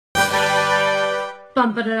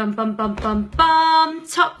Bum ba dum bum bum bum bum.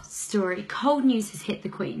 Top story. Cold news has hit the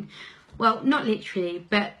Queen. Well, not literally,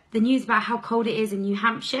 but the news about how cold it is in New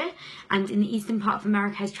Hampshire and in the eastern part of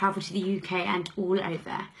America has travelled to the UK and all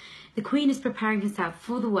over. The Queen is preparing herself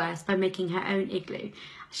for the worst by making her own igloo.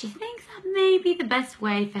 She thinks that may be the best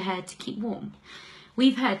way for her to keep warm.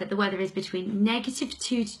 We've heard that the weather is between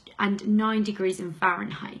 -2 and 9 degrees in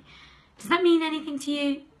Fahrenheit. Does that mean anything to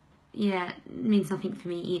you? Yeah, it means nothing for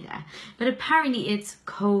me either. But apparently it's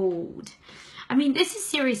cold. I mean, this is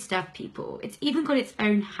serious stuff, people. It's even got its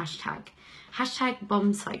own hashtag. Hashtag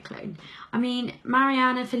bomb cyclone. I mean,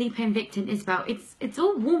 Mariana, Felipe and Victor and Isabel, it's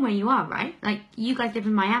all warm where you are, right? Like, you guys live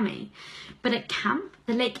in Miami. But at camp,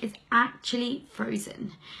 the lake is actually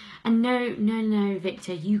frozen. And no,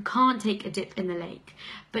 Victor, you can't take a dip in the lake.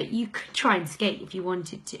 But you could try and skate if you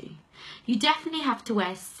wanted to. You definitely have to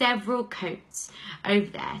wear several coats over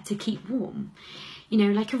there to keep warm. You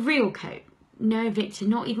know, like a real coat. No, Victor,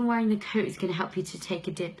 not even wearing the coat is going to help you to take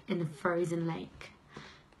a dip in the frozen lake.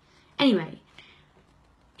 Anyway,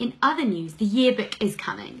 in other news, the yearbook is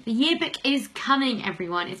coming. The yearbook is coming,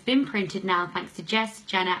 everyone. It's been printed now thanks to Jess,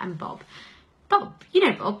 Jenna and Bob. Bob, you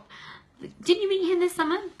know Bob. Didn't you meet him this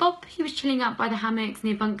summer? Bob, he was chilling out by the hammocks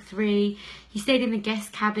near bunk 3. He stayed in the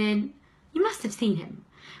guest cabin. You must have seen him.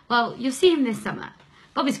 Well, you'll see him this summer.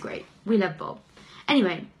 Bob is great. We love Bob.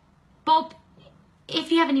 Anyway, Bob,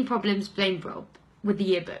 if you have any problems, blame Bob with the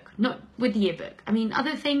yearbook. Not with the yearbook. I mean,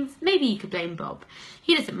 other things, maybe you could blame Bob.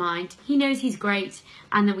 He doesn't mind. He knows he's great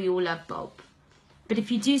and that we all love Bob. But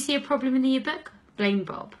if you do see a problem in the yearbook, blame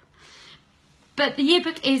Bob. But the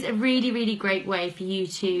yearbook is a really, really great way for you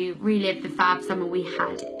to relive the fab summer we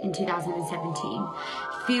had in 2017.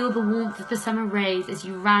 Feel the warmth of the summer rays as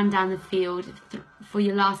you ran down the field for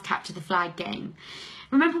your last capture the flag game.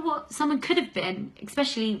 Remember what summer could have been,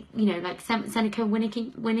 especially, you know, like Seneca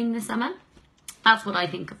winning the summer. That's what I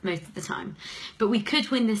think of most of the time. But we could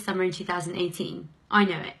win this summer in 2018. I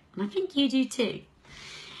know it. And I think you do too.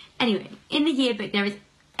 Anyway, in the yearbook there is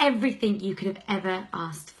everything you could have ever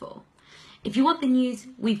asked for. If you want the news,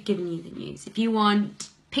 we've given you the news. If you want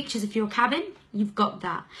pictures of your cabin, you've got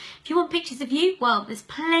that. If you want pictures of you, well, there's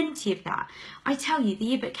plenty of that. I tell you, the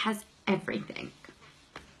yearbook has everything.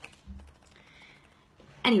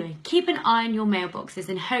 Anyway, keep an eye on your mailboxes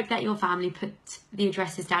and hope that your family put the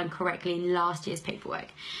addresses down correctly in last year's paperwork.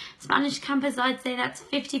 Spanish campers, I'd say that's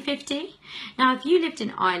 50-50. Now, if you lived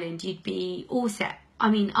in Ireland, you'd be all set. I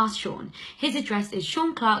mean, ask Sean. His address is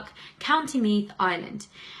Sean Clark, County Meath, Ireland.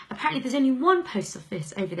 Apparently there's only one post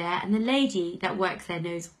office over there and the lady that works there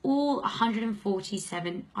knows all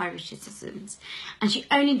 147 Irish citizens. And she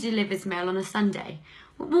only delivers mail on a Sunday.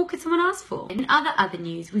 What more could someone ask for? In other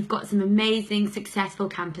news, we've got some amazing, successful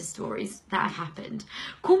campus stories that have happened.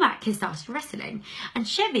 Cormac has started wrestling and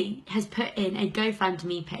Chevy has put in a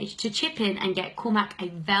GoFundMe page to chip in and get Cormac a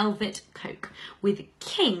velvet coke with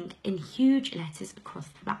King in huge letters across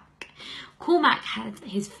the back. Cormac had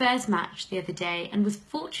his first match the other day and was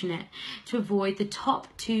fortunate to avoid the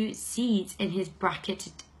top 2 seeds in his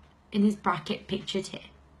bracket pictured here.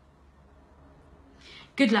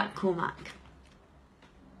 Good luck, Cormac.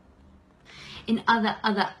 In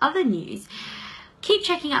other news, keep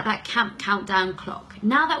checking out that camp countdown clock.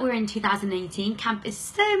 Now that we're in 2018, camp is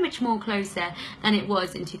so much more closer than it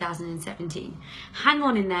was in 2017. Hang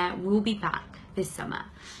on in there, we'll be back this summer.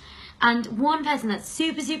 And one person that's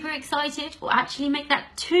super excited, or actually make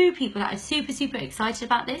that 2 people that are super excited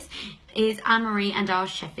about this, is Anne-Marie and our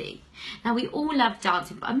Chefy. Now, we all love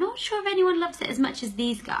dancing, but I'm not sure if anyone loves it as much as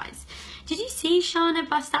these guys. Did you see Shana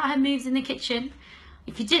bust out her moves in the kitchen?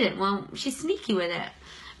 If you didn't, well, she's sneaky with it.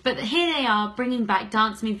 But here they are, bringing back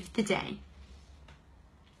Dance Move of the Day.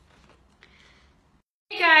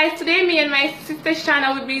 Hey guys, today me and my sister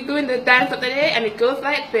Shana will be doing the dance of the day, and it goes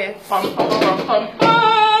like this. Pum, pum, pum, pum, pum.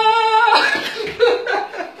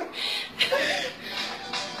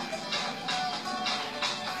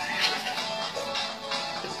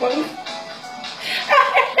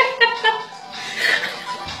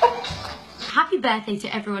 Happy birthday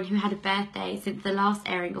to everyone who had a birthday since the last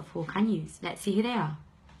airing of Hawkeye News. Let's see who they are.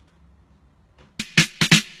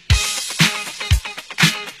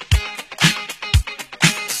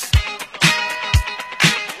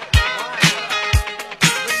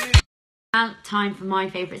 Now, time for my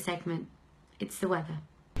favourite segment. It's the weather.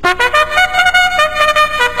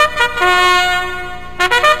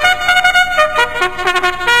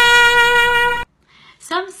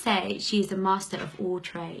 Some say she is a master of all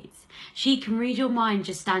trades. She can read your mind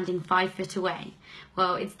just standing 5 foot away.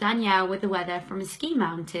 Well, it's Danielle with the weather from a ski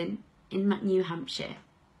mountain in New Hampshire.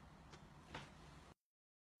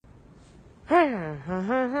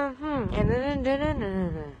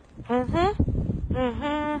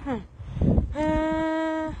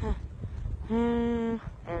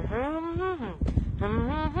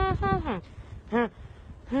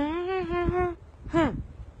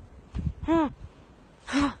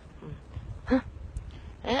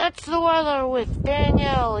 That's the weather with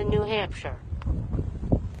Danielle in New Hampshire.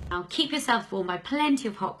 Now keep yourself warm by plenty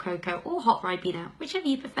of hot cocoa or hot Ribena, whichever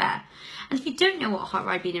you prefer. And if you don't know what hot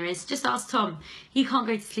Ribena is, just ask Tom. You can't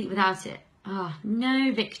go to sleep without it. Oh,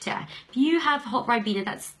 no, Victor. If you have hot Ribena,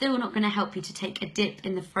 that's still not going to help you to take a dip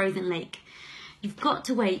in the frozen lake. You've got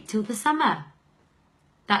to wait till the summer.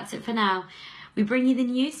 That's it for now. We bring you the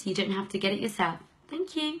news so you don't have to get it yourself.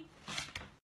 Thank you.